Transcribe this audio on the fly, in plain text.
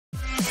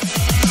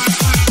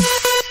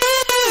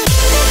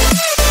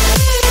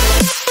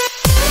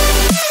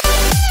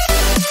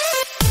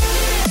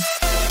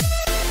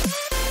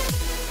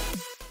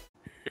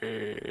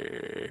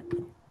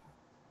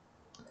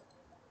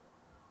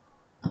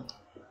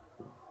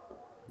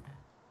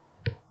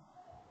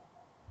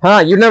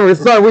Huh? You never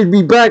thought we'd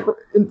be back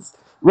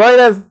right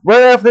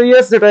after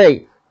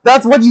yesterday.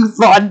 That's what you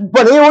thought,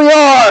 but here we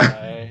are.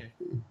 Right.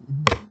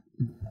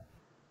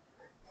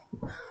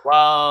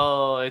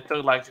 Well, it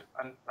took like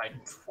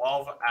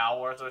 12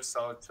 hours or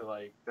so to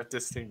like get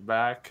this thing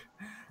back.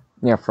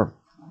 Yeah, for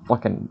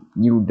fucking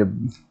you to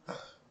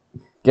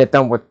get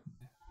done with.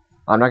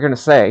 I'm not gonna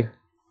say,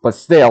 but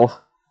still.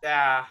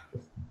 Yeah.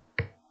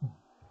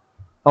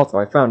 Also,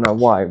 I found out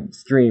why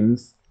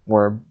streams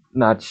were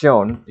not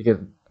shown because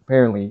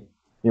apparently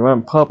you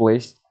weren't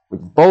published,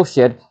 which is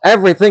bullshit.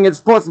 Everything is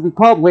supposed to be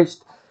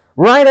published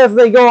right as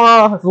they go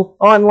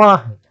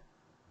online.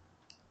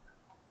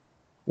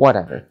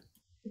 Whatever.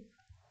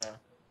 Yeah.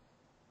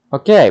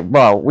 Okay,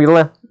 well, we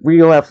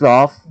left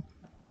off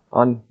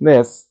on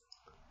this,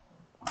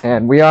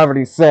 and we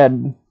already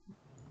said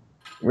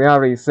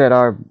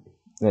our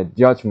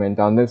judgment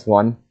on this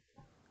one,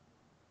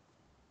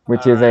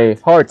 which is a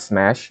hard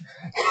smash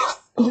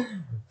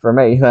for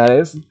me. That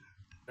is.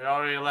 We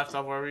already left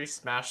off where we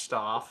smashed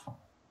off.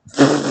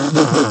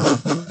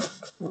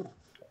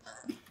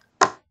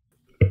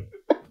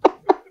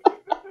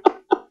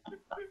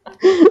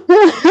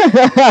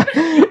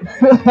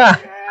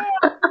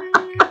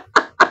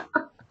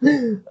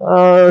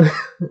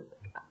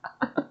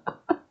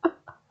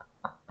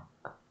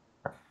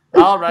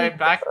 All right,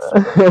 back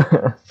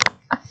to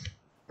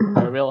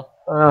real.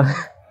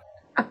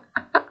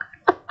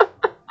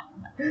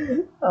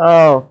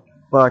 Oh,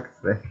 fuck's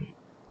sake.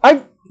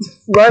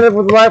 Right up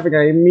was laughing,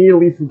 I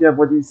immediately forget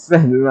what you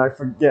said, and I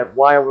forget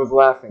why I was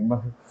laughing.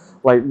 But,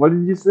 like, what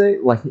did you say?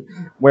 Like,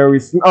 where we...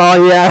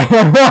 Oh, yeah!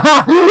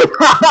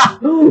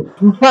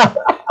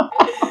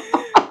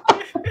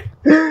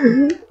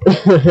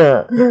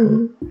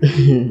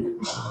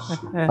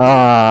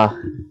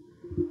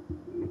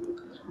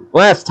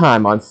 Last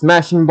time on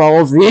Smashing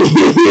Balls.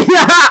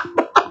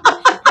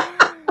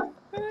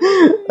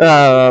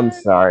 I'm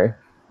sorry.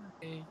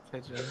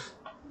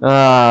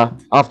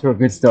 Off to a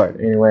good start,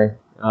 anyway.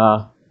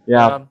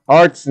 Yeah,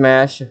 hard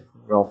smash,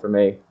 well, for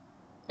me.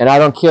 And I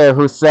don't care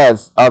who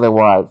says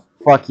otherwise.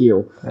 Fuck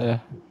you. Yeah.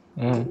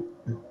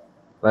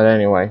 But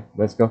anyway,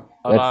 let's go.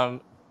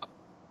 I'm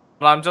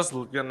just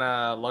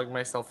gonna log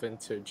myself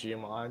into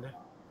Gmod.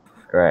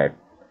 Great.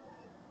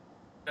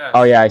 Yes.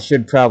 Oh yeah, I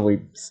should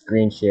probably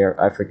screen share.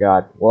 I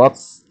forgot.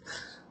 Whoops.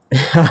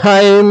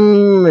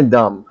 I'm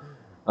dumb.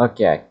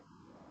 Okay.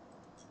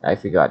 I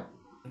forgot.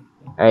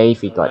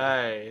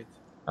 Right.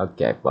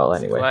 Okay, well,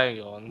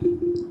 anyway.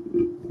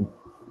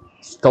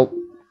 Stop.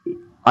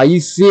 Are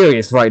you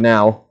serious right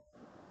now?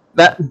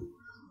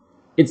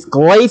 It's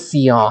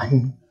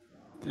Glaceon.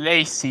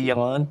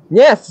 Glaceon?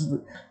 Yes!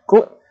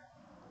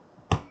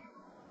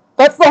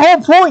 That's the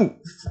whole point!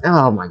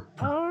 Oh my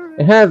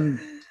god.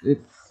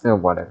 It's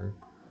whatever.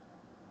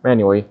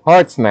 Anyway,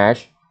 hard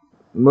smash.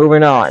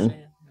 Moving on.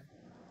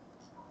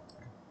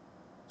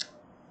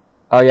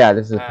 Oh yeah,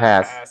 this is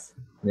pass.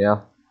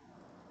 Yeah.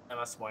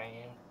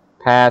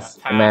 Pass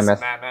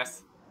Mammoth.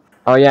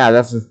 Oh yeah,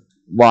 that's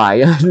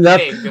why.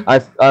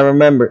 I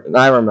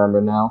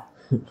remember now.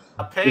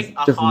 A pig,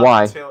 just a hog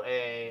why. to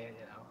a,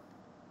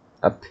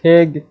 A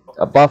pig,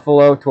 a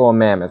buffalo to a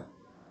mammoth.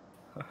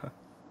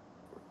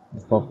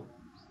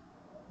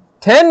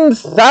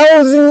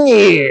 10,000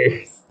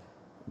 years!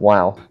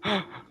 Wow.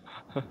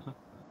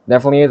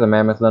 Definitely is a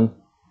mammoth then.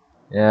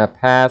 Yeah,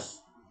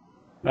 pass.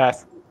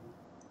 Pass.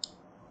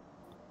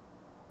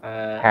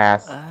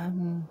 Pass.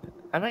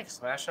 I like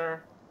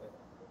Smasher.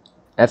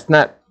 That's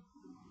not...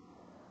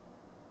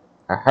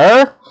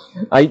 her?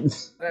 I don't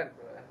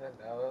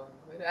know.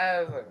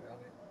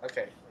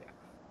 Okay.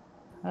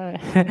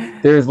 Yeah.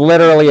 There's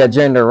literally a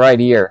gender right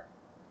here.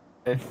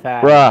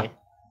 Bruh.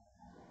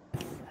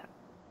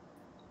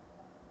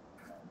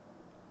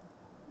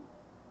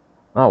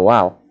 Oh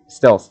wow.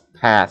 Still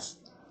pass.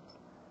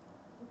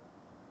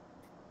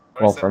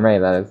 Well, for me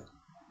that is.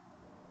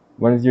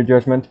 What is your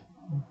judgment?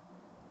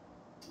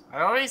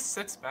 I already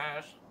said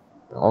Smash.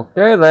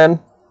 Okay then.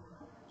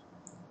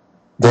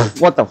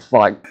 What the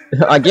fuck?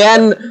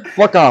 Again?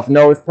 Fuck off,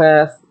 nose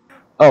pass.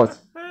 Oh, it's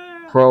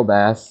pro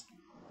bass.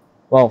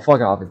 Well,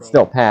 fuck off, it's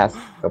still pass.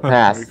 So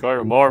pass.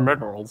 Require more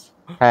minerals.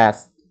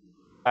 Pass.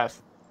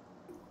 Pass.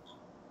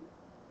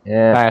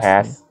 Yeah,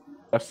 pass.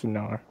 That's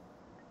no.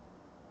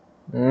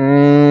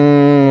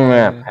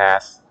 Yeah,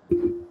 pass.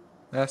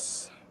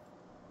 Yes.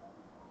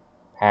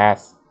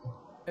 Pass.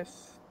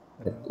 Yes.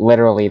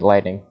 Literally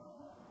lighting.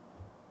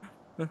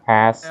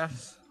 Pass.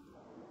 Yes.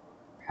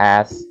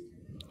 Pass.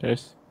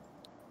 Yes.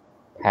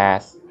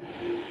 Pass.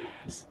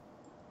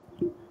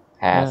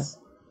 Pass.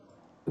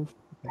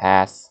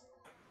 Pass.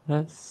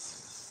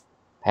 Yes.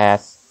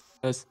 Pass.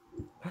 Yes.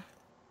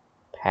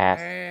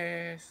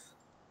 Pass.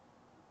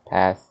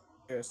 Pass.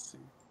 Yes.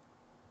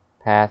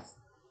 Pass.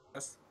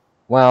 Yes.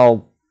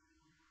 Well,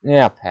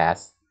 yeah,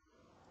 pass.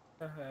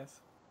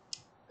 Yes.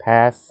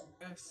 Pass.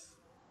 Yes.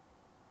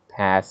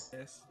 Pass.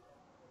 Yes.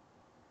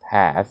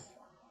 Pass.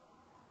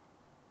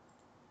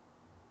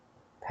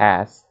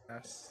 Pass.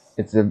 Yes.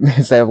 It's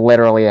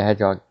literally a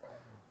hedgehog.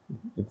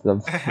 It's a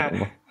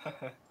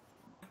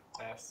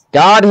Pass.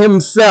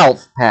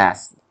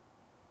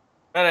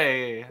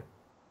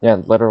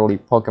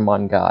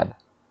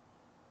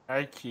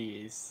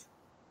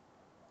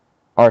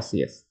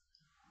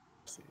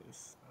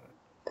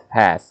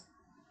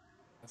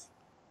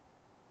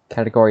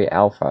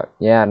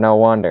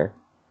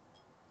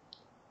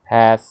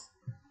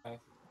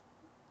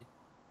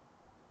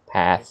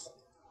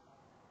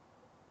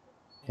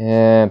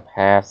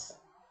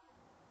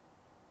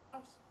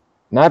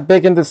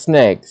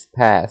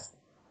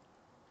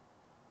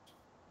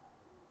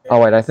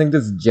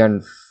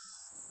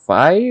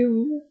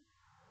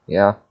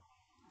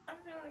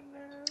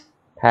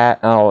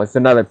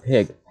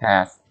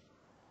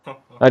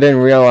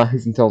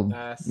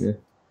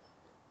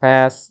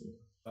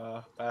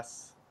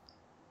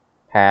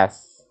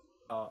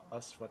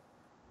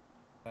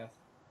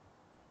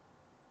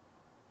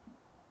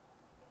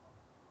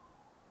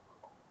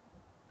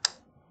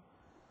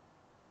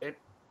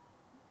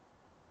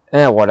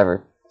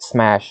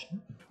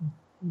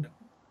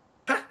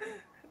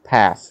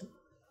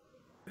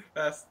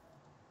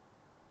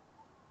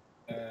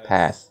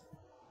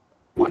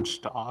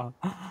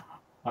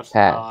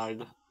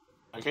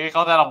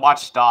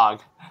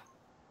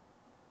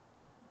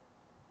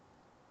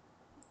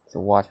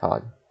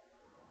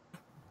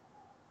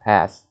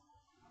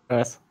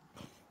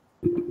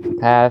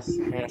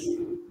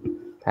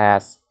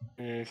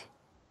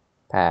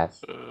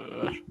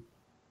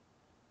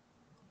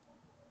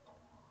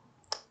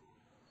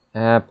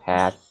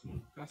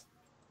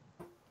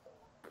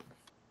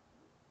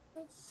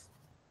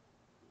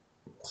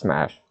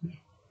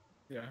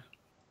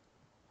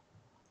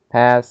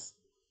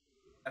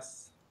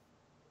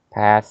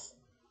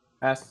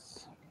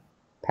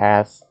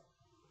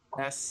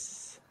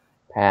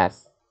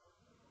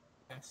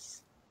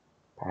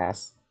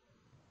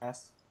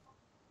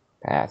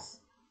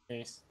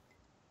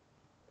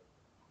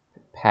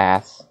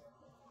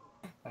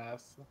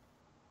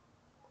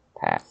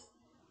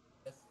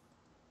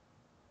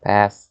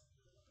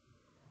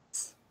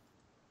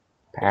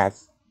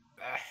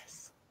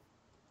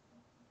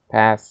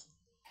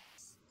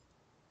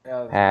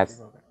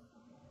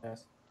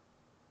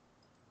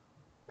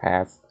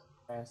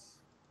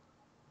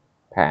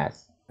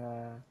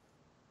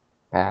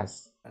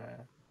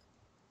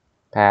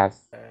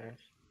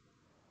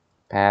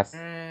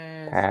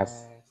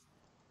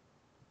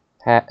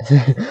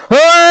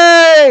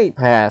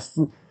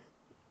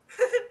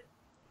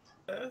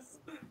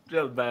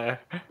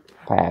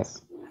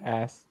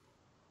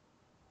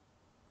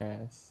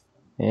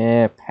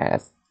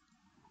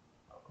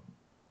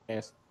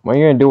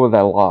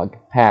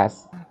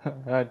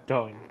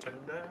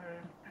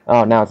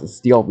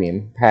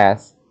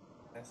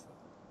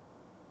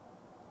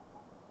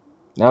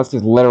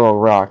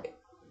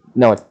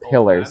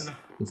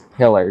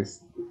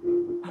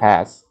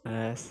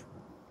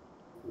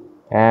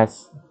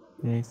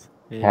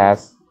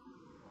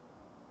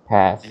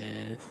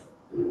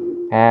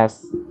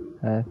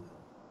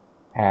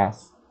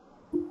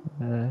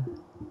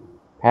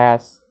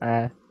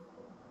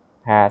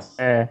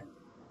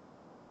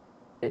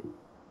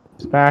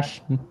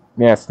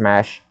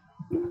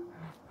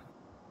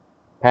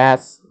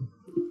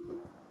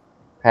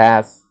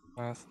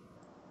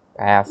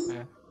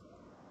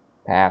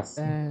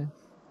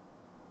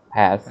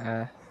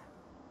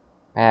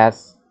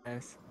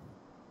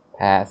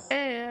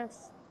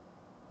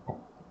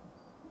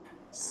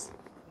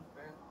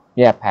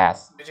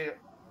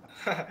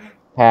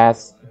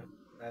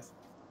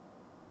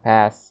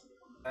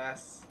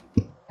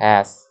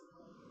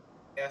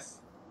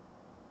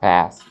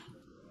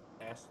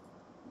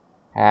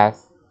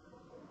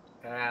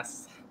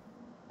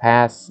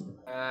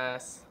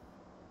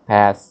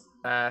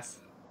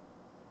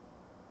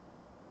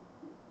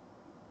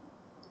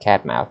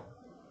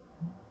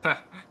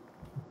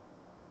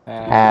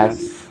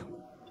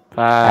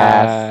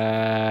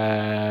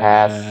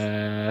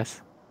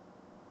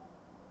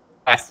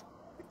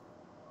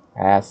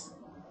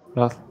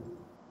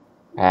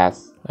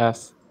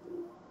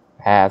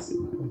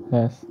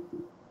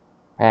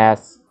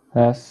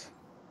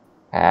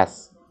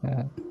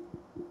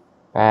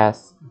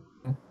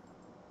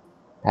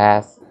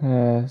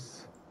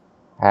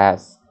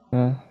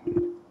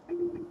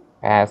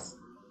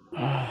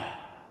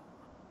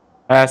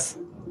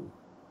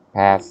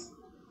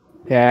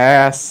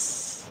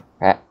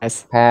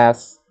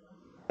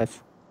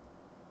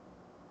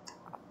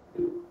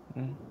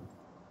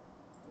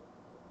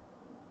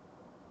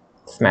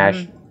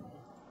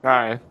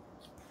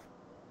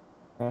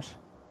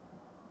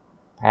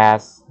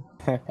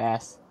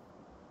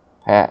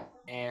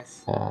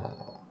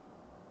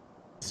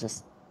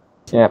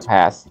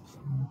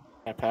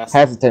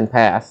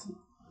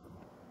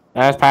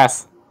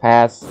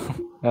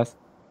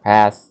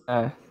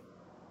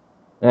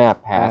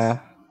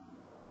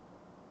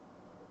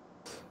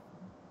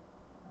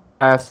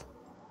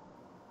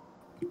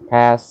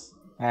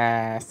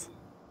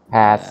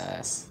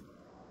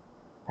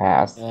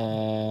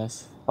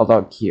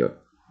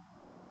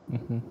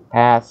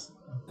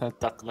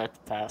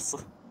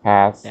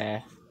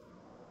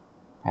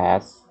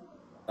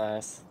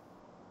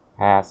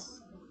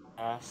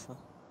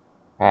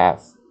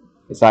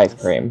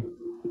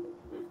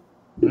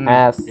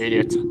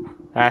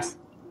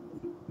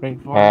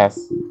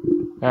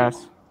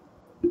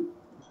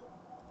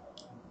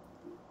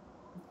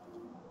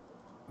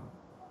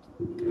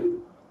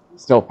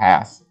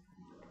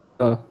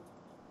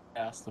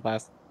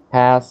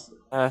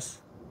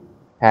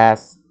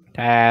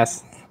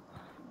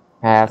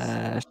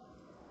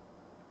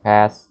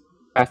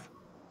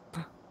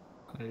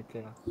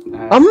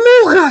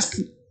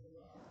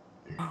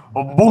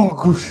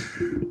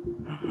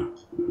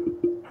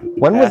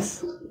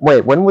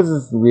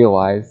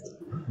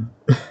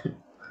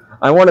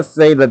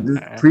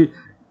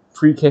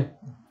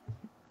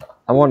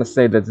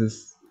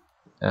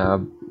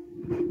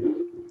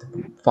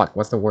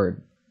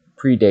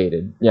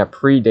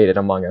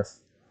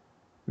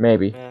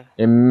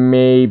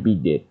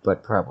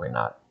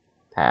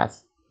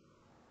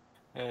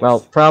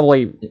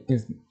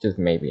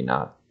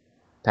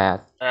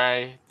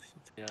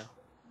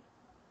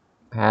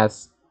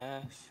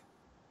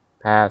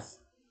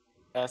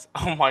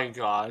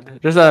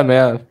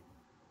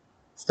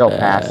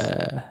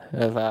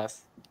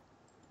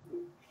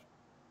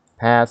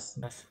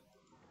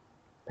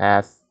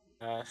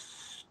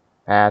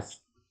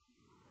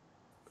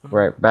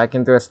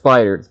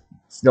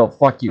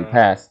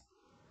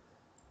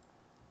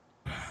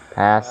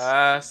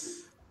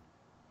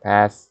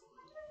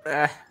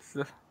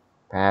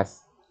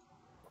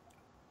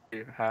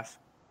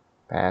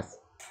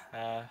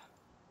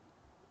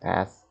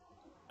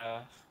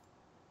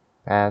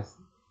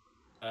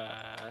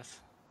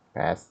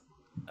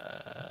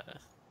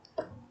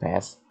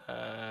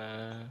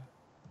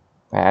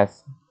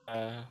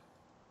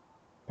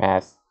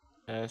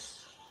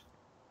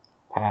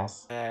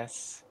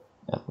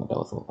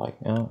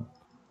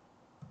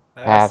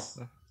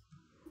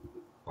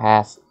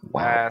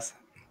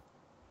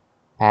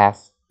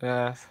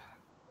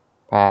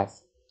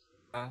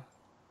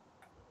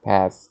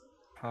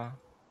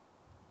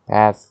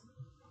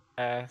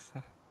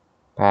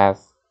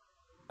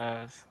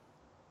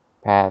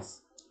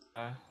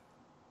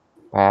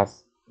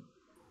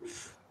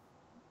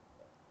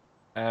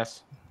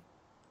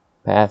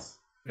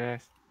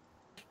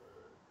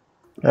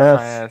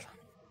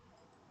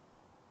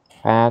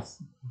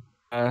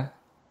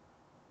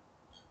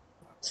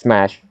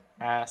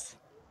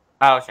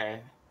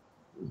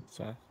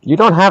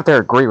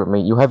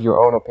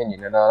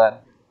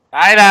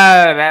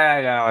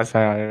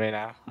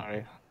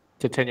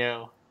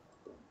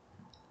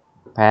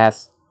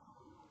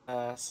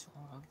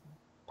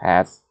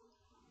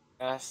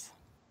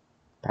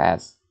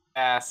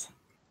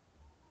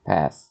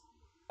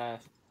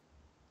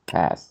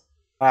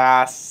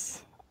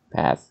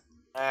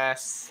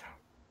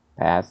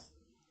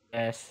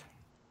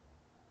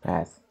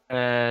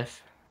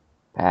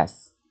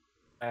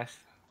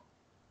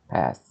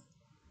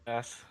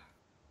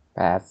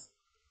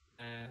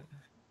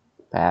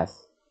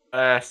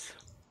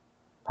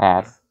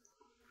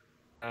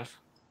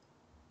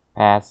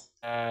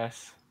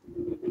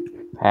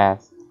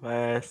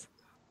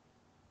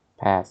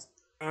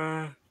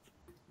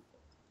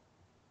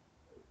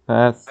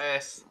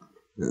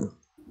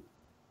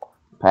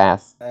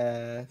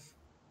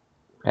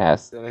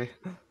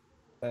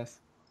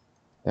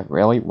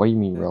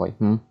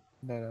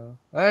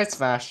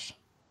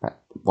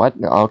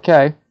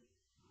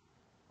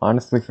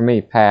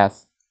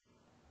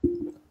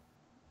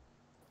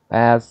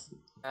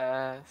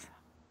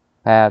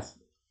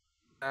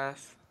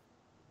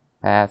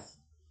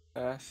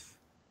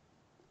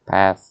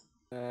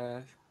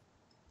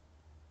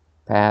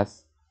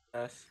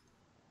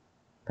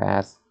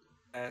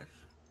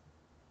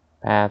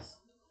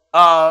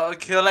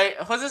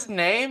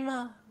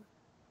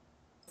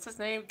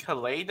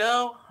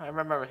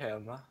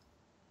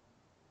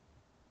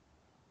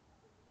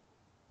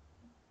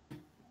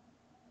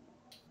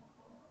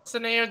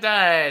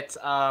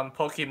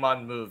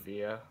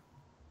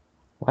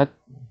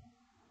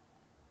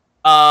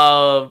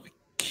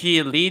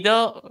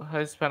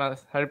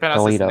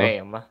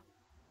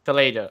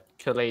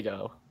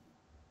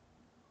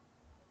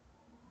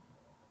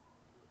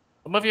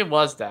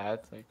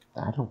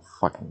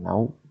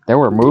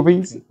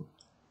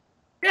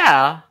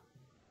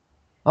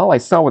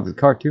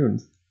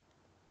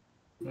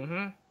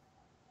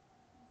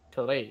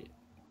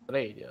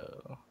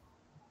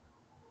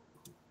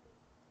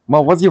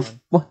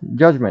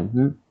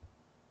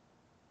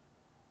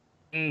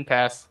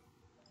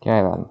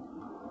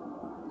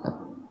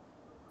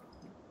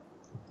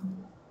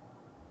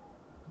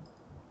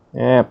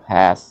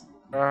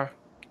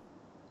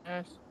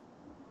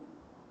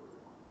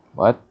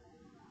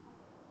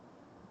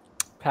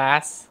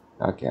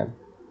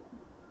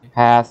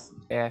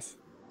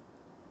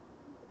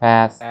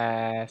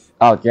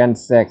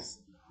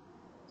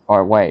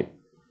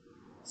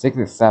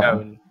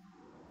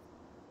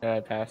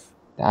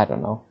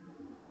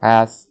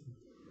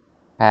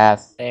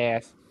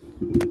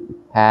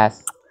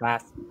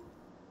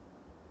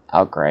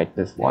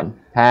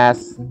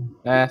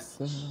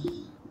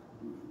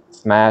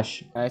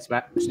 Smash.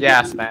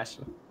 Yeah, smash.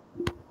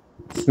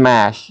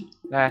 Smash.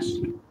 Smash.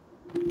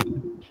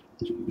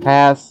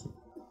 Pass.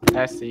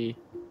 SE.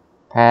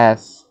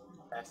 Pass.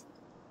 Pass.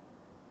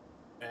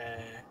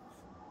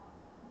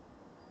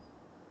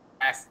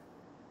 Pass.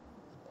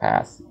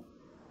 Pass.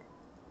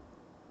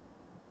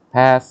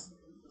 Pass.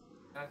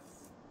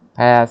 Pass.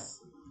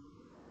 Pass.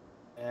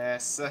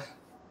 Yes.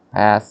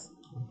 Pass.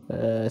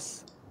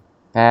 Yes.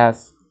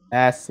 Pass.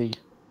 SE.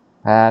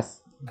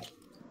 Pass.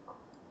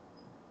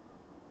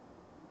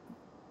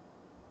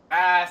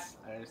 Pass.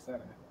 I already said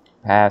it.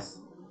 Pass.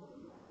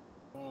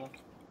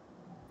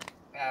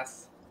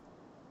 Pass.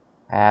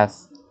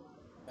 Pass.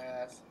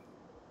 Pass.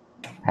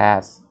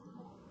 Pass.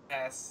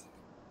 Pass.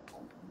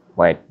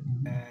 Wait.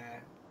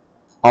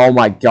 Oh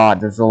my god,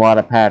 there's a lot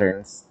of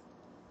patterns.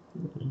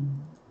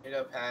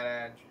 Middle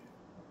pattern.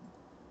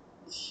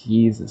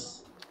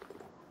 Jesus.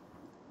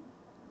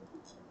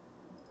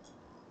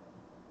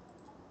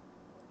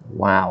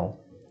 Wow.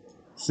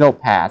 Still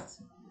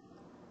pass.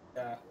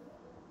 Yeah.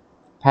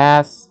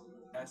 Pass.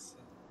 Pass.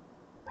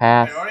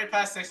 Pass. I already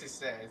passed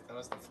 66. That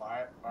was the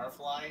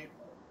firefly.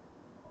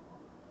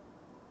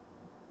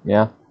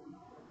 Yeah.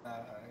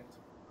 Alright.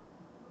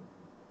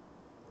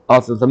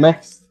 Also the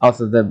Next. why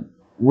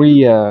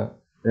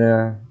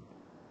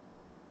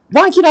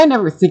can I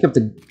never think of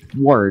the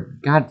word?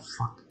 God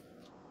fuck.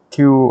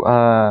 To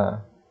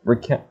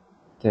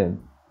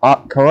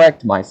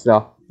correct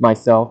myself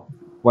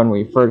when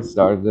we first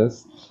started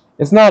this.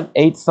 It's not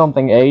 8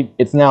 something 8,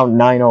 it's now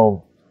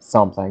 90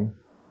 something.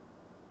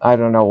 I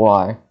don't know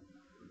why.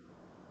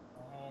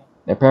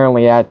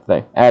 Apparently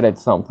added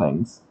some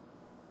things.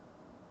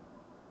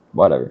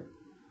 Whatever.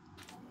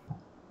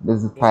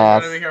 This is We're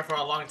pass. gonna be here for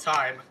a long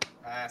time.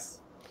 Pass.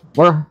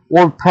 We're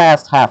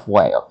past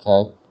halfway,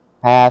 okay?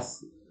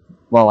 Pass.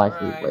 Well,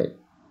 actually, Alright. wait.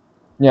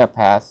 Yeah,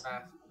 pass.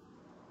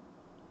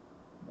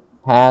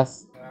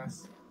 Pass.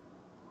 Pass.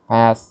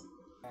 Pass.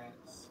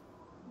 Pass.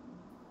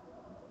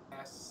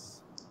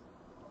 Pass.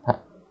 Pa-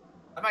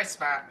 I might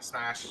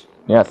smash.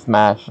 Yeah,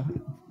 smash.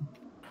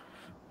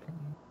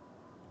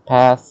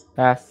 Pass.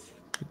 Pass.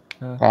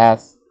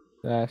 Pass.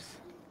 Pass. Pass.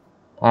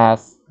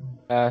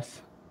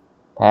 Pass.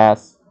 Pass.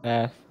 Pass.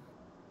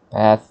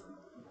 Pass.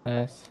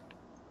 Pass.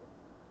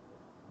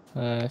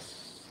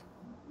 Pass.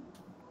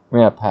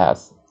 Yeah,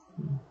 pass.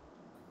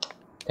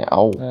 Yeah,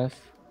 oh. Pass.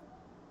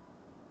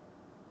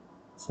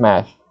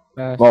 Smash.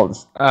 Pass. Well,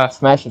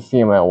 smash the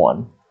female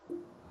one.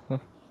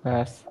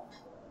 Pass.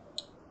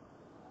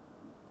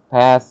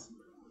 Pass.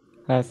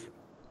 Pass.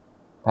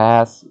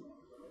 Pass.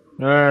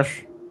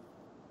 Nurse.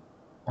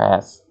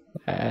 Pass.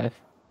 Pass.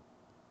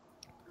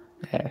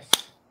 Pass.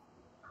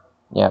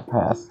 Yeah,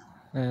 pass.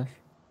 Pass.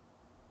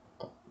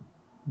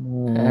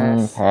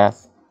 Pass.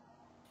 Pass.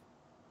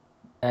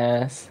 Pass.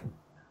 Pass.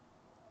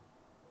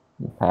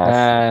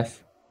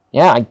 Pass.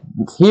 Yeah, I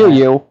hear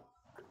you.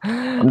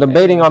 I'm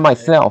debating on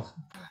myself.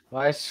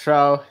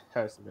 Maestro.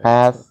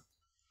 Pass.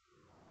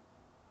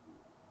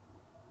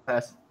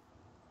 Pass.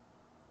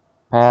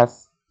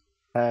 Pass.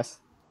 Pass.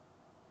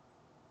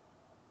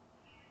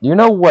 You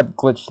know what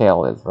glitch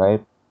tail is,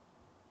 right?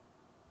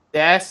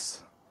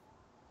 Yes.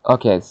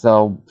 Okay,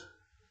 so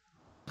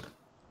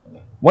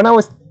when I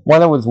was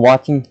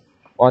watching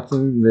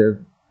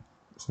the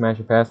Smash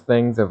and Pass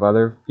things of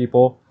other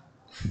people,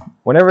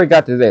 whenever I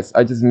got to this,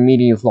 I just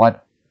immediately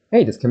thought,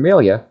 "Hey, this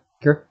Camellia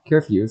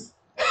Curfews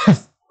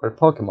or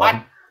Pokemon."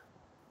 What?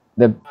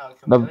 The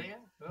Chameleon?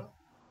 Who?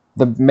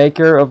 the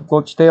maker of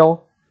Glitch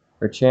Tail,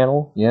 or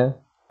channel, yeah,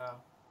 Oh.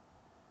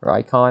 or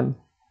icon.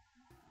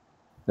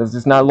 Does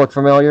this not look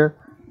familiar?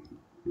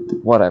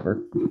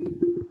 Whatever.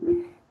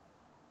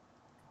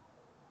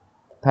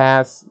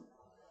 Pass.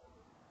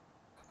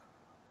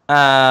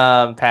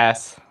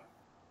 Pass.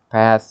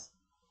 Pass.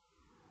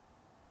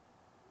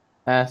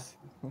 Pass.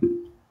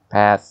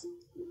 Pass.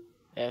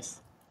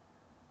 Yes.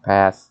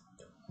 Pass.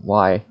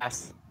 Why?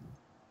 Pass.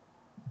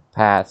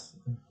 Pass.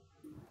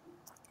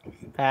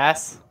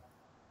 Pass.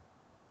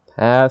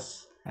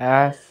 Pass.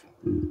 Pass.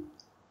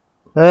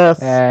 Pass.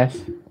 Pass.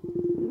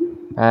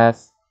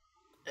 Pass.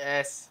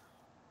 Yes.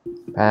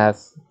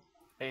 Pass.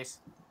 Peace.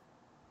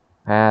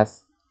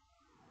 Pass.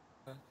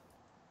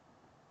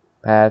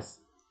 Pass.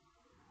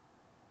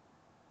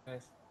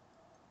 Yes.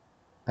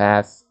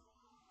 Pass.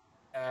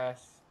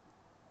 Pass.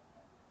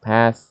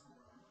 Pass.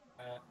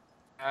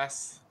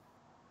 Pass.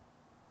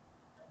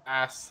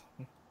 Pass.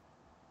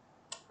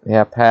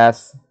 Yeah,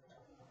 pass.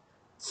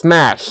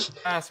 Smash.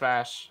 Pass.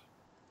 Smash.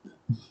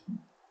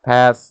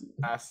 Pass.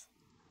 Pass.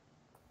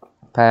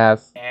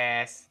 Pass.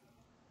 Yes.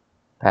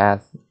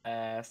 Pass.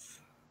 Pass.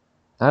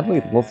 That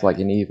looks like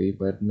an Eevee,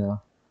 but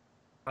no.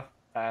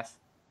 Pass.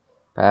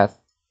 Pass.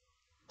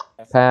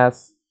 Pass.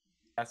 Pass.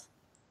 Pass.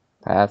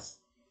 Pass.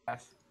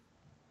 Pass.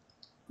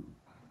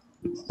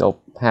 Still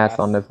pass Pass.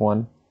 on this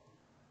one.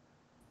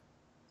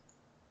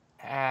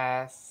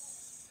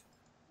 Pass.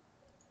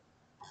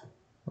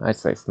 I'd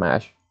say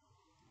smash.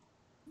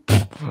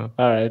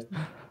 Alright.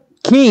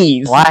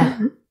 Keys! What?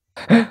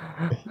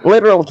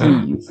 Literal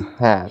keys.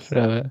 Pass.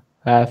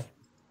 Pass.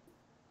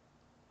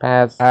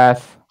 Pass.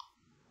 Pass.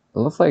 It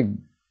looks like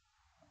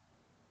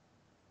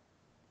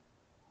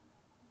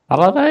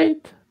Hollow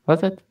Knight?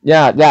 Was it?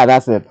 yeah,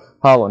 that's it.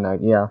 Hollow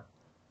Knight. Yeah.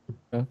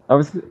 Yeah.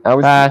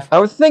 Pass. I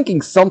was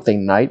thinking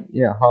something Knight.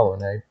 Yeah, Hollow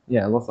Knight.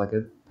 Yeah, it looks like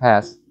it.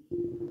 Pass.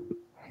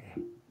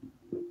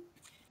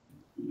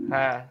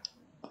 Pass.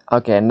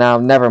 Okay, now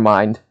never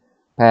mind.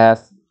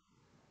 Pass.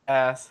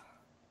 Pass.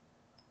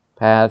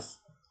 Pass.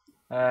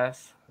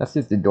 Pass. That's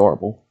just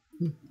adorable.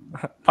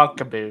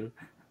 Punkaboo.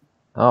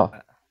 Oh.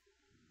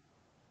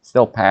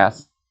 Still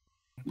pass.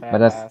 But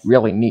that's Pass.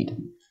 really neat.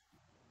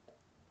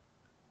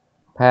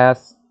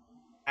 Pass.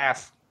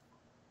 Pass.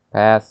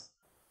 Pass.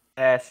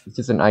 Pass. It's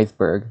just an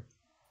iceberg.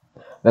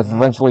 That's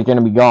eventually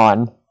gonna be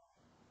gone.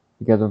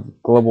 Because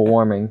of global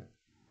warming.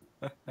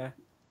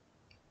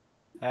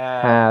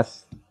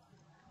 Pass.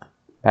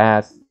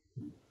 Pass.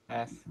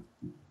 Pass.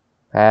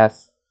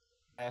 Pass.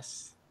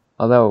 Pass.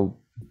 Although,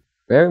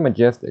 very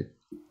majestic.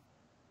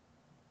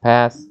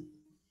 Pass.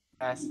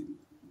 Pass.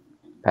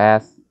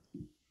 Pass.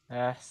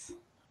 Pass.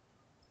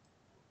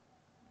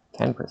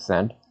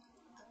 10%.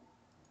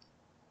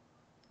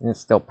 And it's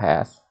still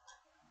pass.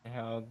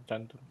 How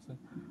gentle.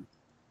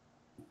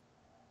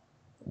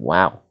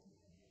 Wow.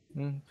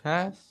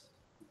 Pass.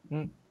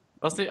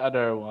 What's the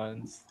other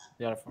ones?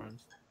 The other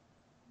forms.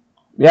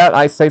 Yeah,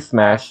 I say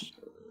smash.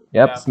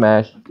 Yep, Yeah.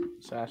 smash.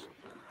 Smash.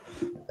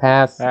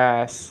 Pass.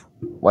 Pass.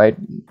 Wait.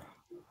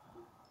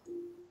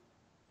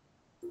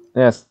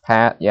 Yes,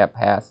 pass. Yeah,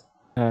 pass.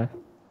 Pass.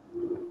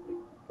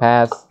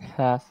 Pass.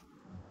 Pass.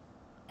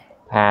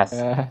 Pass.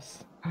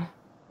 Pass.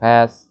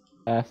 Pass.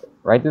 Pass.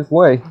 Right this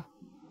way.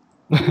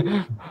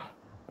 Pass.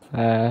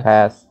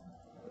 Pass.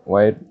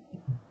 Wait.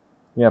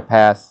 Yeah,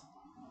 pass.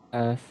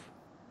 Pass.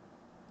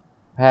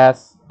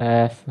 Pass.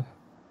 Pass.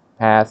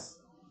 Pass.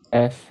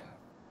 Pass.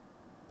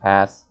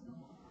 Pass.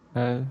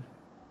 Pass.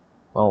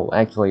 Well,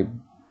 actually.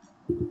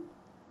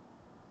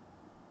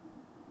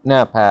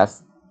 Nah,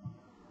 pass.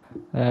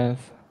 Pass.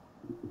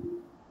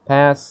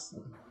 Pass.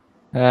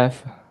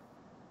 Pass.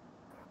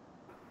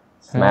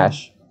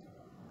 Smash.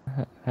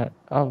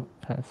 Oh,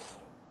 pass.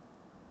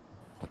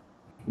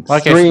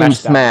 Okay, Extreme smash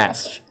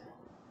smash.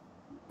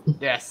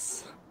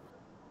 Yes.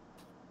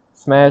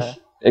 Smash.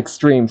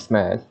 Extreme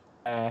smash.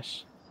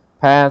 Smash.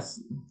 Pass.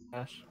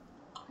 Smash.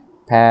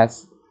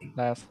 Pass.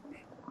 Pass.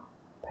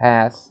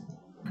 Pass.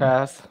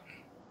 Pass.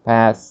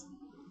 Pass.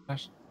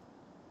 Smash.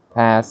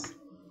 Pass.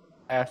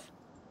 Pass.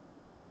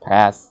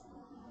 Pass.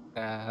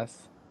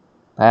 Pass.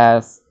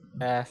 Pass.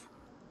 Pass.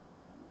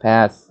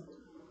 Pass.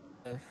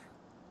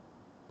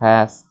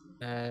 Pass.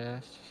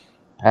 Pass.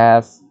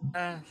 Pass.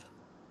 Pass.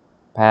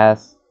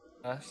 Pass.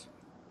 Pass.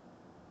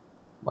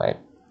 Wait.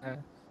 Pass.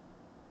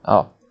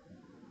 Oh.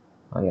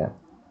 Oh yeah.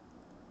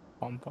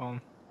 Pom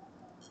pom.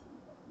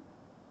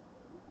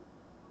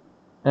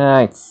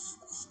 I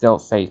still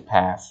say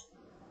pass.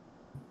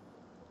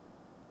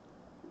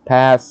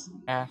 Pass.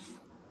 Pass.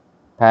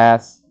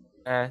 Pass.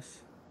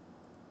 Pass.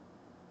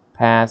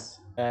 Pass.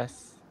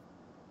 Pass.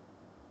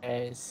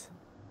 Pass.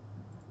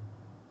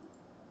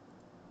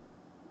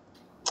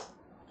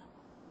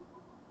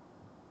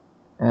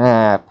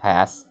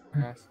 Pass.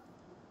 Pass.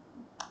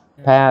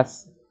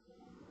 Pass.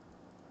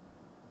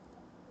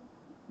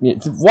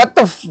 What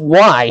the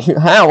why?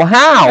 How?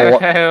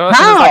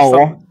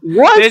 How?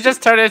 What? They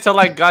just turned into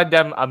like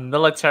goddamn a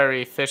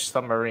military fish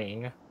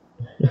submarine.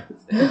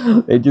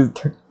 they just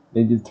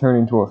turn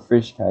into a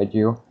fish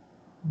kaiju.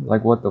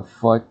 Like what the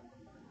fuck?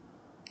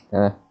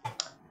 Pass.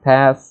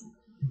 Pass.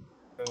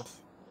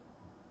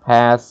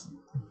 Pass.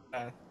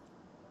 Pass.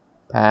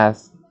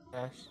 Pass.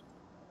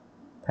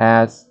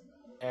 Pass.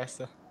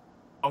 Pass.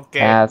 Okay.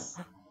 Pass.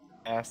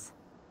 Pass.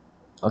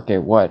 Okay,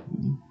 what?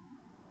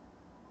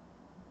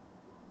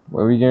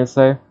 What were you gonna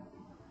say?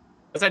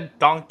 I said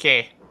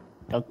donkey.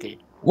 Donkey.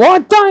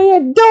 What are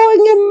you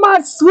doing in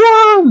my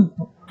swamp?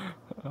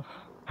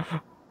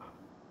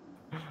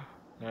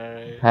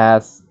 Alright.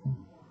 Pass.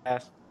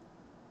 Pass.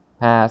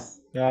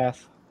 Pass.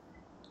 Yes.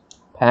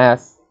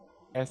 Pass.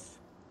 Yes.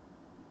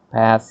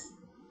 Pass.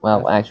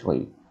 Well,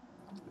 actually,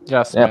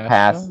 Just yeah,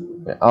 pass.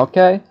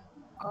 Okay.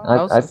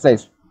 I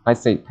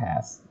say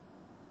pass.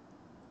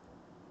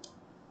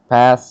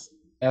 Pass.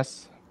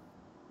 Yes.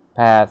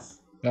 Pass.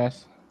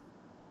 Yes.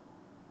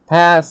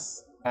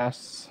 Pass.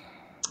 Pass.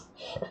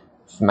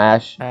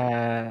 Smash.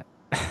 I'll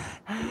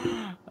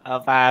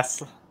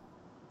pass.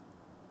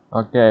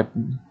 Okay.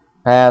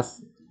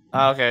 Pass.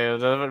 Okay,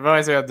 that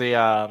reminds me of the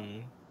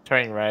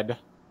turning red.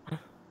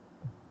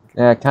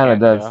 Yeah, it kind of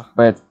Yeah, does, yeah.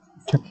 but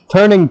it's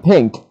turning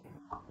pink.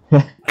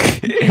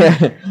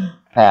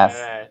 Pass.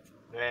 Alright.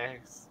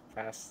 Next.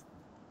 Pass.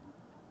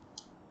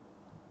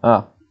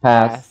 Oh,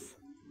 pass.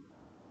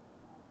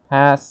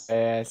 Pass.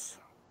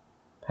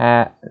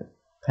 Pass.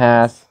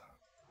 Pass.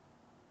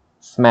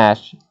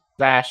 Smash.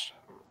 Dash.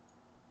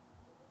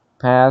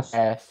 Pass.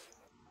 Pass.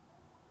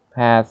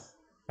 Pass.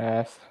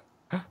 Pass.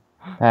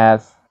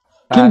 Pass.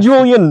 King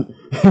Julian!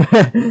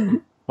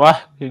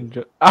 What?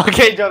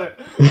 Okay, Jordan.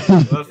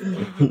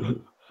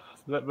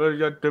 Let me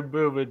get to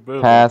move it.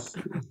 Pass.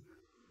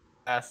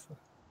 Pass.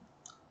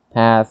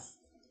 Pass.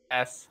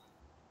 Pass.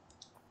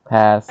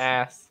 Pass.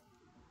 Pass.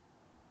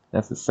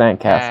 That's the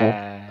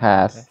sandcastle.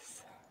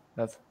 Pass.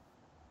 That's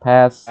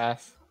Pass.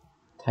 pass.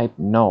 Type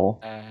no.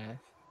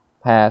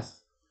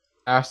 Pass.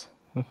 Pass.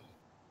 Pass.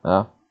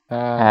 Oh.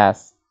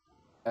 Pass.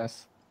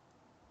 Pass.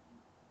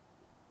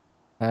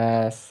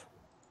 Pass.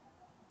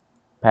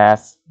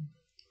 Pass.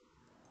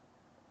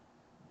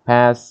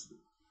 Pass.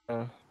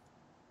 Uh,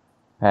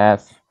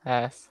 Pass.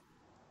 pass.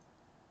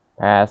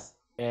 Pass.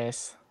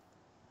 Yes.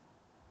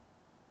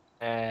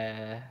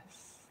 Pass.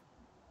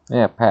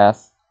 Yeah,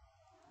 pass.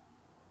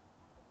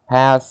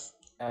 Pass.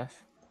 Pass.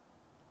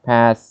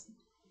 Pass.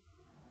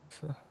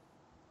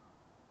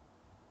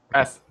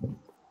 Pass.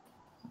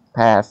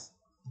 Pass.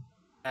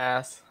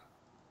 Pass.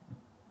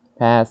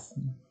 Pass.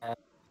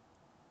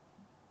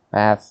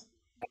 Pass.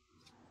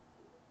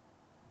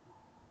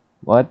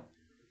 What?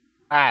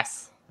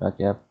 Pass.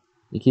 Okay.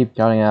 You keep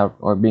cutting out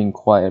or being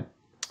quiet.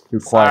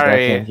 Too quiet that I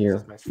can't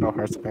hear. My throat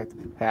hurts a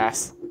bit.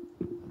 Pass.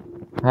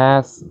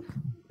 Pass.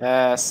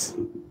 Pass.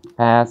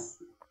 Pass.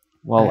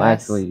 Well,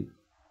 Pass. actually,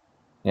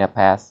 yeah,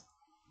 pass.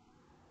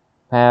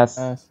 Pass.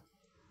 Pass.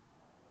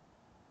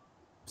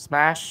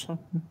 Smash.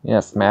 Yeah,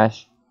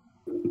 smash.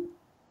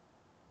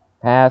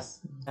 Pass.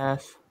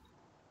 Pass.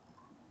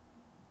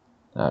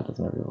 No, it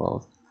doesn't have your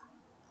rolls.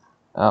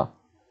 Oh.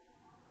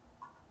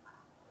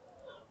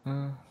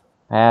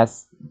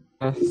 Pass.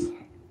 Pass.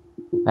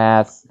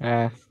 Pass.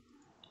 Pass.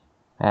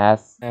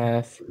 Pass.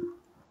 Pass.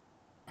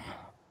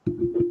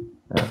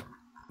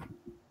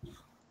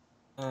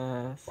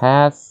 Uh, Pass.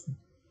 pass.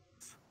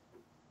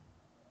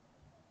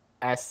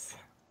 Pass.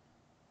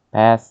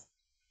 Pass.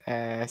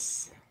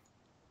 Pass.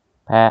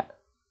 Pat.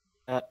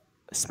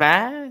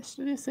 Smash?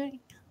 What do you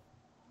think?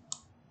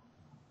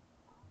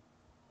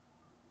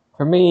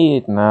 For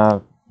me,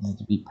 no, it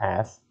should be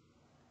pass.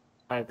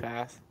 I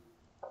pass.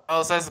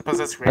 Oh, so I suppose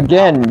that's great.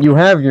 Again, you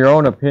have your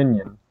own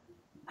opinion.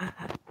 Alright.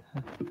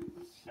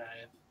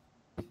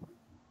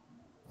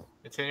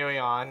 Continuing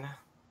on.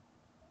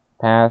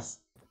 Pass.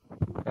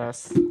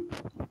 Pass.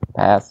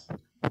 Pass.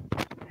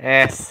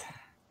 Yes.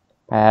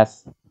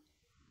 Pass.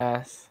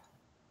 Pass.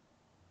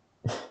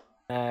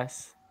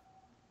 Pass.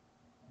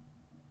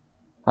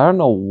 I don't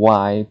know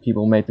why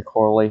people make the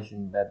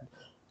correlation that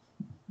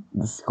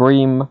the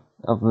scream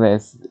of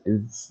this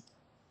is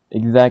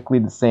exactly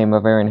the same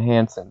of Aaron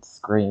Hansen's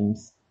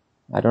screams.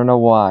 I don't know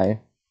why,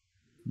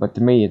 but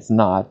to me it's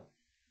not.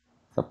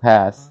 So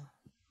pass.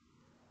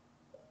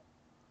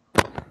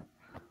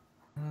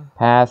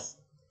 Pass.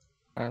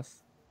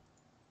 Pass.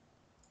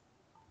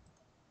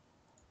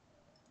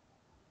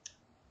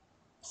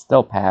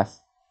 Still pass.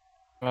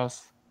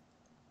 Pass.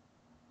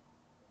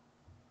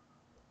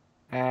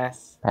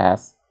 Pass.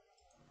 Pass.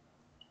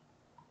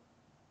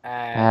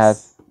 Pass.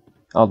 Pass.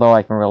 Although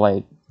I can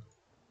relate.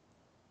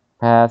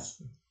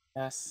 Pass.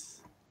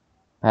 Pass.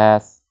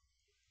 Pass.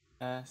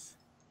 Pass.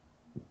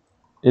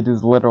 It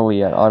is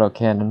literally an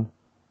autocannon.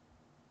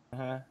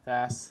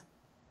 Pass.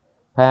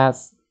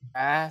 Pass.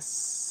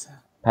 Pass.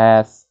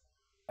 Pass.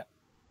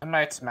 I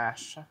might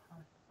smash.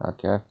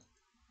 Okay.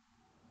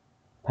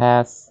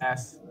 Pass.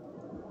 Pass.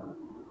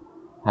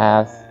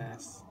 Pass.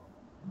 Pass.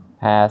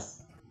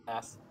 Pass.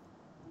 Pass.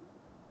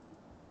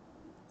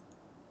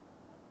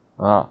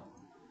 Oh.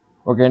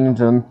 We're getting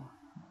into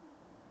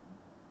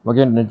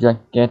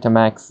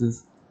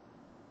Gigantamaxes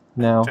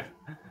now.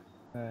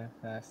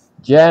 Pass.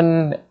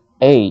 Gen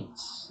 8,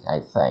 I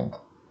think.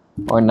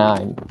 Or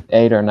 9.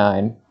 8 or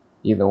 9.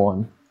 Either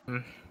one.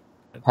 Mm.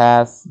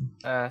 Pass.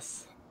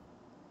 Pass.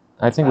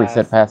 I think we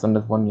said pass on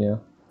this one, yeah.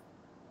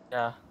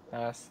 Yeah.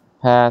 Pass.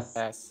 Pass.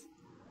 Pass.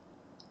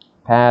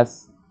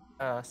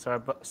 Pass.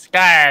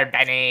 Scar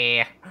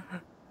Benny.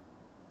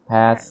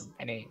 Pass.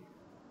 Benny.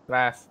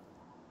 Pass.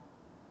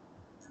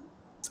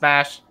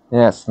 Smash.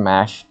 Yeah,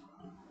 smash.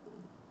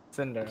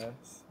 Cinders.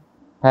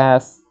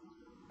 Pass.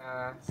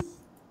 Pass.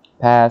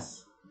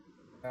 Pass.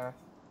 Pass.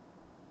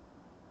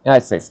 Yeah,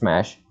 I'd say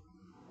smash.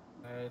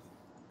 Pass.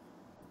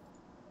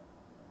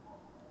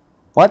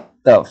 What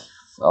the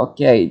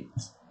okay.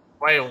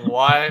 Wait,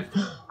 what?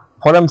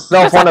 Put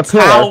himself on a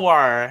pillar.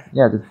 Tower.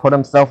 Yeah, just put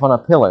himself on a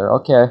pillar.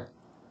 Okay.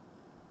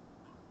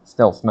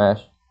 Still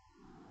smash.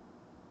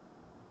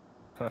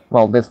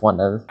 Well, this one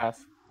does.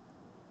 Pass.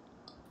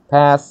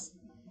 Pass.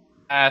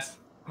 Pass.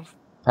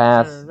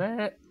 Pass.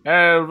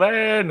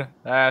 Erwin.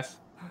 Pass.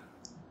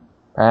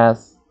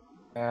 Pass.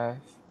 Pass.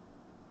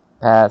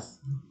 Pass.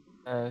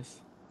 Pass.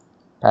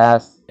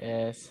 Pass.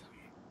 Yes.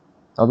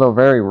 Although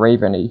very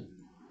raveny.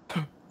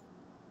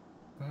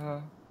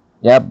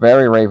 Yep,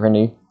 very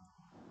raveny.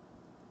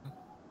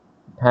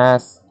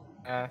 Pass.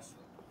 Pass.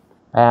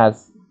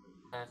 Pass.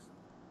 Pass.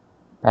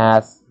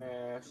 Pass.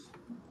 Pass.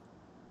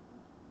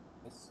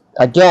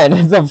 Again,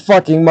 it's a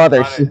fucking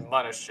mothership.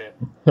 Mothership.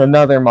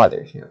 Another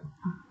mothership.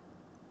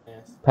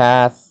 Yes.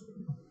 Pass.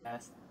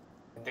 Pass.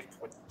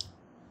 Liquid.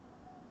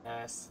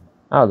 Pass.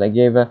 Oh, they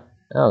gave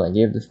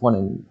this one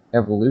an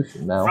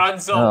evolution now.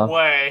 Runs Oh.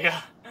 away.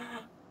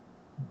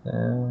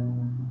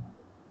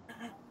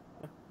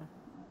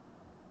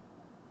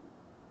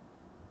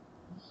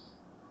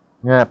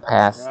 Yeah,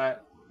 pass. Right.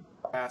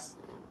 Pass.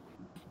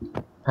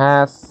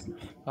 Pass.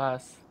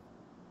 Pass.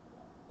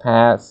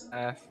 Pass.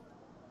 Pass.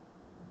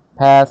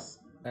 Pass.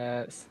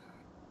 Pass.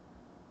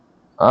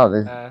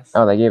 Oh, Pass.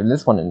 they gave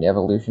this one an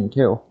evolution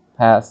too.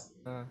 Pass.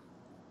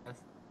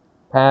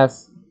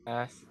 Pass.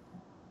 Pass.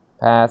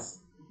 Pass.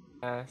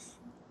 Pass.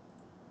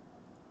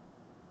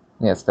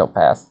 Yeah, still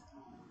pass.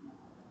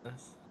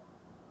 Pass.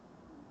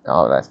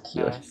 Oh, that's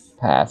cute. Pass.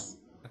 Pass.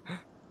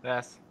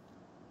 Pass.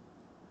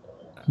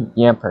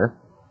 Yamper.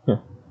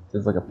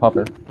 Just like a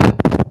pupper.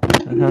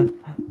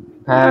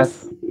 Pass.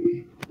 Pass.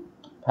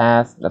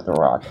 Pass. That's a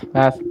rock.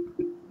 Pass.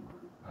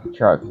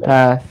 Shark.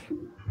 Pass.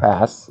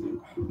 Pass.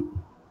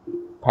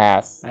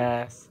 Pass.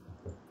 Pass.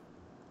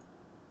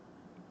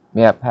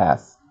 Yeah,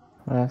 pass.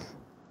 Pass.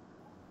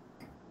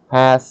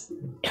 Pass.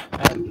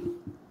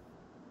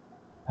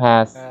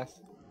 Pass.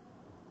 Pass.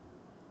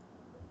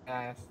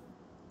 Pass.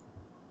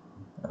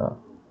 Oh.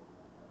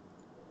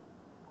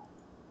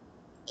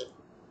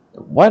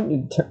 What?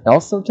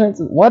 Also turns.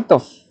 What the?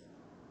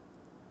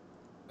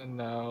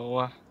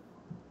 No.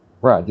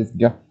 Bruh, just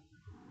go.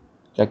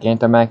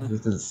 Gigantamax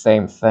is the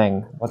same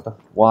thing. What the?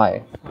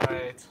 Why?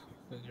 Alright.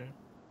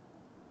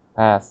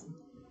 Pass.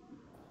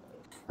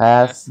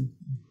 Pass.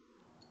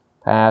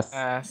 Pass.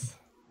 Pass.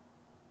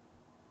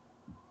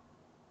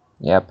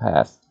 Yeah,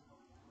 pass.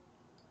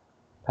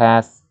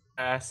 Pass.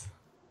 Pass.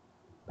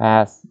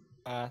 Pass.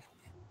 Pass.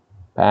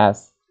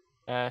 Pass.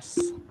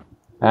 Pass.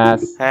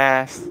 Pass.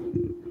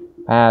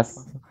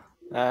 Pass.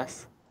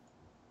 Pass.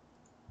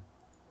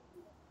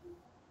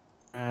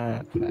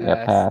 Pass.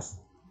 Yeah, pass.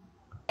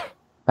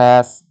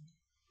 Pass.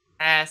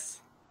 Pass.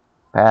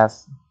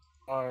 Pass.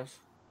 Pass.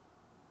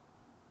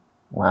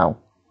 Wow.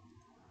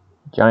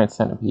 Giant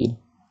centipede.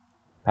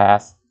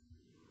 Pass.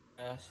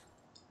 Pass.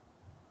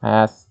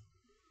 Pass.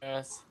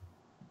 Pass.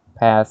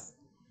 Pass.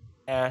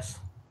 Pass.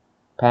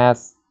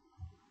 Pass.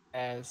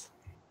 Pass.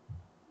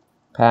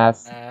 Pass.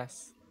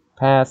 Pass.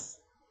 Pass.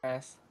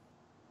 Pass.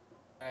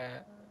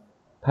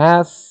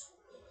 Pass.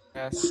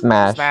 Pass.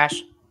 Smash.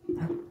 Smash.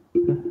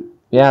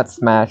 Yeah, it's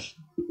smash.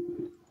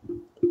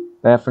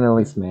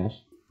 Definitely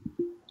smash.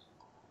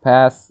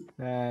 Pass.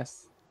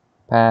 Pass.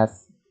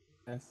 Pass.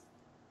 Pass.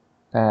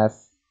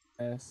 Pass.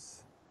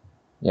 Pass.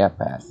 Yeah,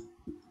 pass.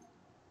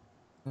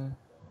 Mm.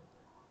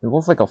 It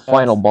looks like a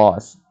final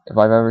boss, if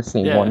I've ever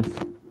seen Yeah. one.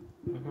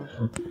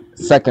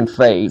 Second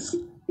phase.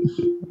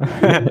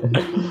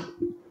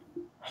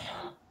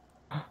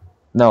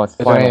 No, it's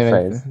final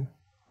phase.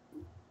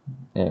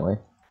 Anyway.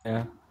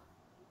 Yeah.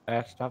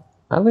 Stop.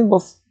 I think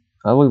looks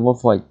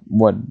like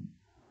what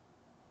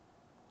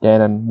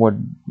Ganon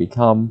would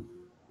become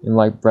in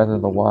like Breath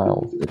of the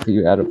Wild if he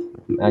had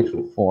an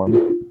actual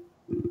form.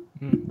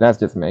 That's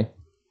just me.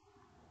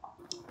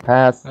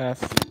 Pass.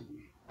 Pass.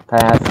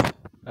 Pass.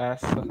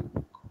 Pass.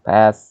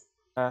 Pass.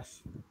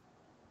 Pass.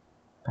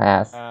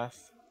 Pass.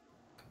 Pass.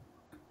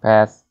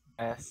 Pass.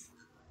 Pass.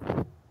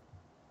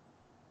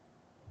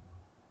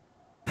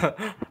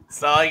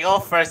 So I go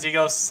first, you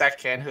go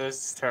second.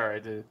 Who's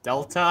third?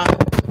 Delta?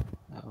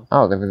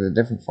 Oh, there was a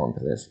different form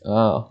for this.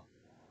 Oh.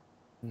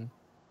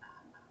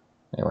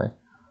 Anyway.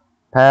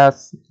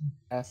 Pass.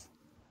 Pass.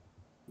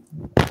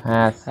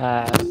 Pass.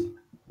 Pass.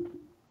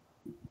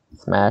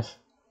 Smash.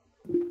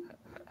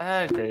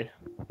 I agree.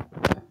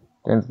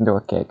 Turns into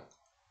a cake.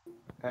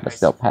 But Ice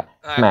still, cream.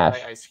 smash.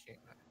 I ice cream.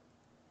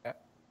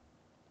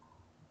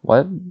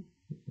 What?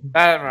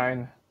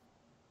 Ryan.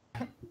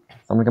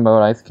 Something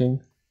about Ice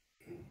King?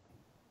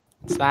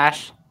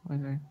 Smash.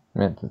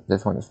 Yeah,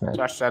 this one is smash.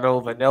 Smash that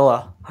old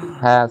vanilla.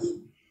 Pass.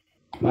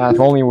 If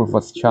only with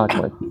what's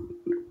chocolate.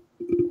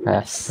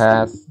 Pass.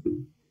 Pass.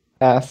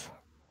 Pass.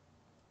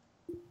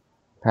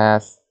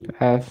 Pass.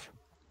 Pass.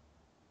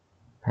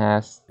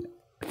 Pass.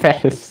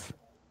 Pass.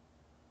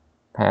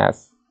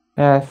 Pass.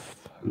 Pass.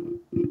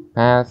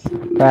 Pass.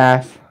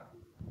 Pass.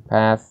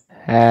 Pass.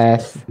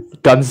 Pass.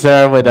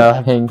 Gunzer with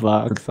a Pink.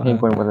 block. The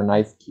pink one with an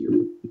ice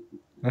cube.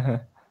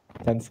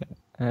 Gunzer.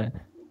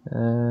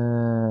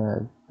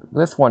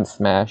 This one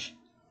smash.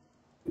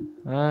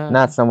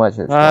 Not so much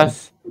as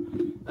Pass.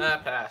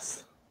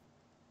 Pass.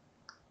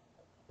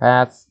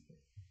 Pass.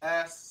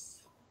 Pass.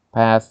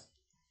 Pass.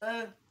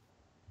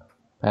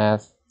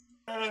 Pass.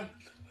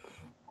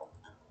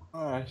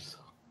 Nice.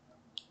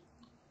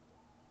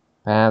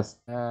 Pass.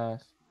 Pass. Pass.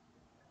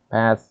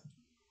 Pass.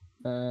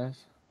 Pass.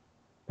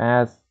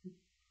 Pass.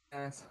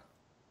 Pass.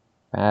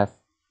 Pass.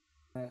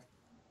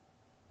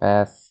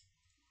 Pass.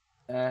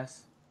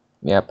 Pass.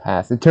 Yeah,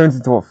 pass. It turns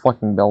into a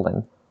fucking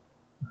building.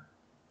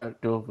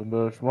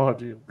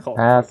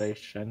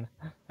 Cultivation.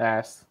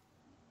 Pass.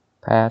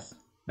 Pass.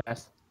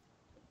 Pass.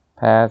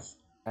 Pass.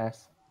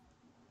 Pass.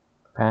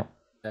 Pass.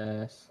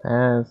 Pass.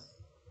 Pass.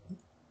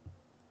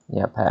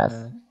 Yeah,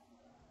 pass.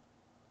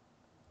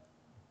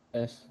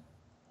 Pass.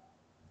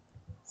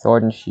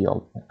 Sword and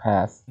shield.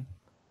 Pass.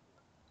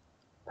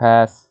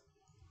 Pass.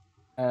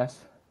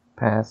 Pass.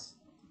 Pass.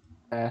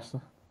 Pass.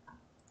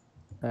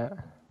 Pass.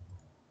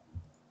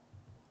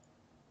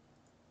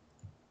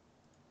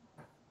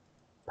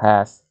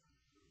 Pass.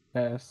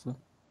 Pass.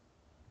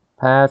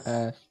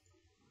 Pass.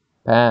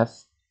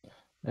 Pass.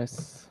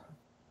 Pass.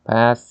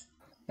 Pass.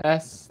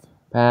 Pass.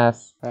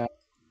 Pass. Pass.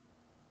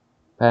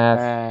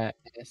 Pass.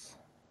 Pass.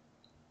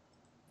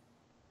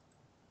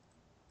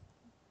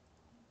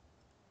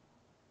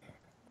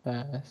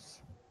 Pass.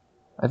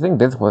 I think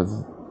this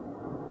was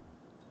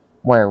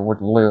where it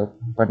would loop,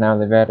 but now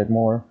they've added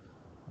more.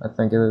 I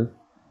think it is.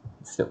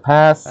 Still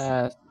pass.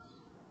 Pass.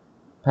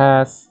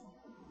 Pass.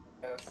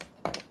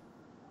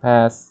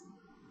 Pass.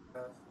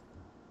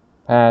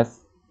 Pass.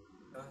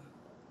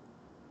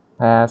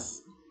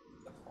 Pass.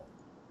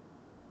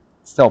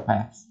 Still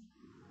pass.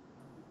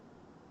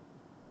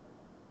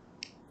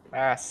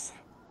 Pass.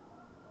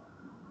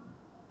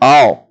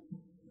 Oh,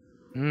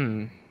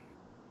 Hmm.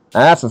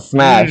 that's a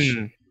smash.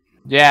 Mm.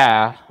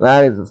 Yeah.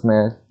 That is a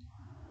smash.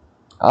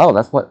 Oh,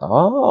 that's what.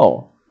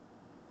 Oh,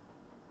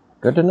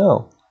 good to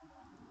know.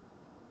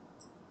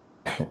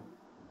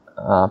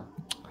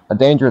 A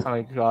dangerous, Oh my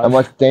a god.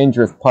 much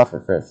dangerous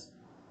pufferfish.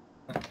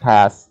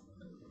 Pass.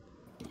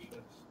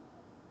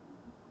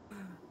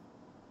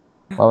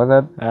 What was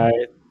that?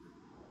 Alright.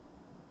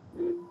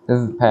 This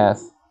is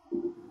pass.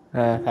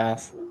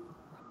 Pass.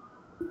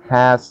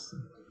 Pass.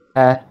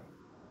 Pass.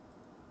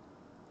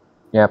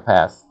 Yeah,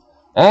 pass.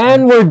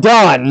 And we're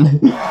done.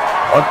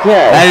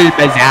 Okay. El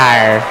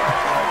Bazaar.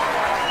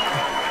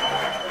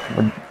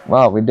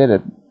 Wow, we did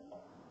it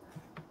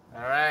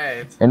All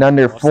right. in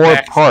under What's 4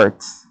 next?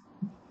 parts.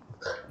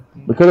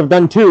 We could have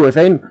done 2 if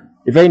Aiden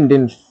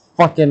didn't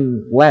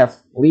fucking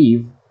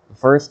leave the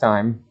first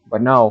time,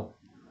 but no.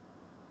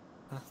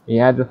 He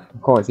had to,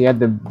 of course, he had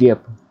to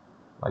dip,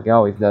 like he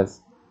always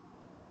does.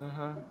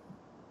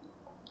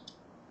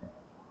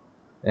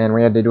 And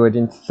we had to do it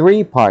in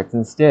 3 parts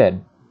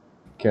instead.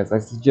 Because I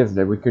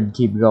suggested we could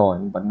keep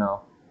going, but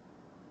no.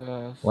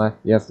 Yes.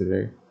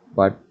 Yesterday.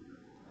 But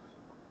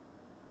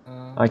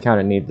I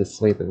kinda need to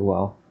sleep as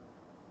well.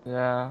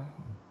 Yeah.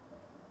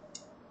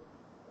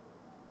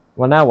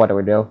 Well, now what do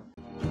we do?